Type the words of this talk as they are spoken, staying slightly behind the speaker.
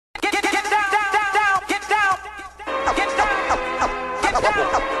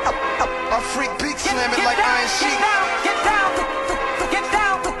sheet.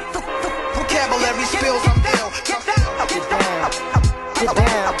 Vocabulary spills, I'm ill. Get down, get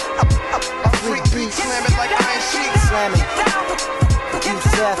down. I freak beats, slam it like iron sheet. Slam it.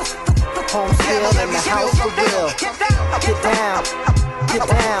 Youssef, home skill in the house for real. Get down, get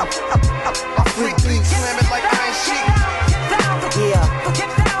down. I freak beats, slam it like iron sheet. Yeah.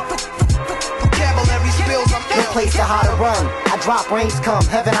 Vocabulary spills, I'm No ill. place to hide or run. I drop, rains come,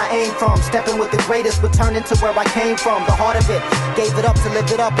 heaven I aim from. Stepping with the greatest, returning to where I came from. The heart of it, gave it up to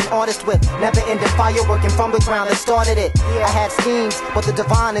live it up, an artist with never ending fire working from the ground that started it. I had schemes, but the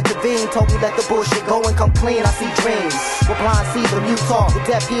divine intervened, told me let the bullshit go and come clean. I see dreams, with blind see them you talk, the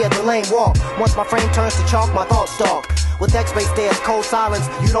deaf hear the lame walk. Once my frame turns to chalk, my thoughts stalk. With x-ray stares, cold silence,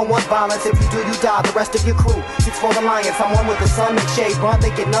 you don't want violence. If you do, you die, the rest of your crew seeks for alliance. I'm one with the sun, make shade run, they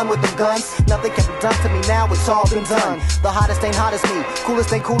get none with them guns. Nothing can be done to me now, it's all been done. The hottest ain't hot as me,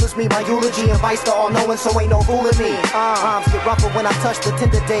 coolest ain't cool as me. My eulogy invites the all-knowing, so ain't no fooling me. Rhymes get rougher when I touch the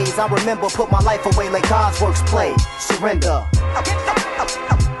tender days. I remember, put my life away, let God's works play. Surrender. I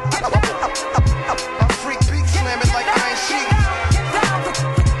freak beats, slam it like iron sheet.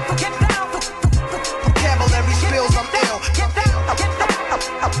 Vocabulary spills, I'm ill.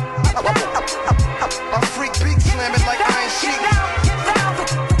 I freak beats, slam it like iron sheet.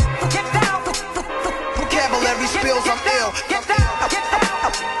 Vocabulary spills, I'm ill.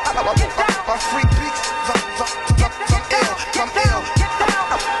 I freak beats, I'm ill.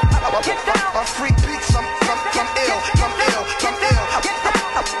 I freak beats, I'm ill.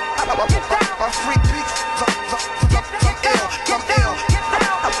 I freak beats,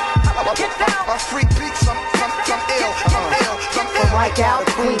 I freak beats, I'm ill. From like out of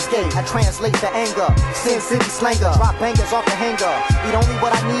Queensgate, I translate the anger. Sin City slanger, drop bangers off the hanger. Eat only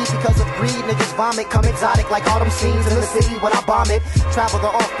what I need because of greed. Niggas vomit, come exotic like autumn scenes in the city when I bomb it. Travel the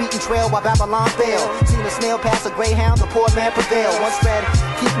off-beaten trail while Babylon fail. Seen a snail pass a greyhound, the poor man prevail. Once read,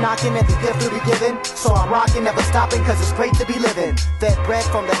 keep knocking and the gift will be given. So I'm rocking, never stopping, cause it's great to be living. Fed bread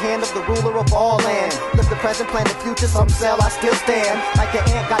from the hand of the ruler of all land. Live the present, plan the future, some sell, I still stand. Like an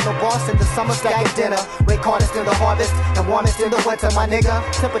ant, got no boss in the summer, stacking dinner. Rake hardest in the harvest, and warmest in the winter, my nigga.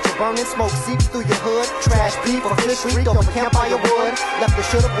 Temperature burning, smoke seeps through your hood. Trash beef or fish reek over campfire wood. Left the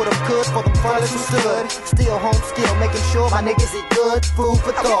should've, would've, could for them brothers who stood. Still home skill, making sure my niggas eat good. Food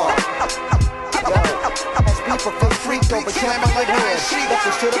for thought. As people feel freaked over campfire wood. Left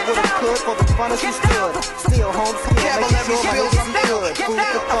the should've, would've, could for them brothers who stood. Still home skill, making sure my niggas eat good. Food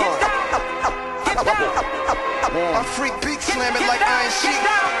for thought. I freak beats, slam it like iron sheet.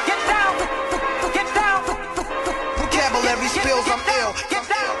 Vocabulary spills, I'm ill.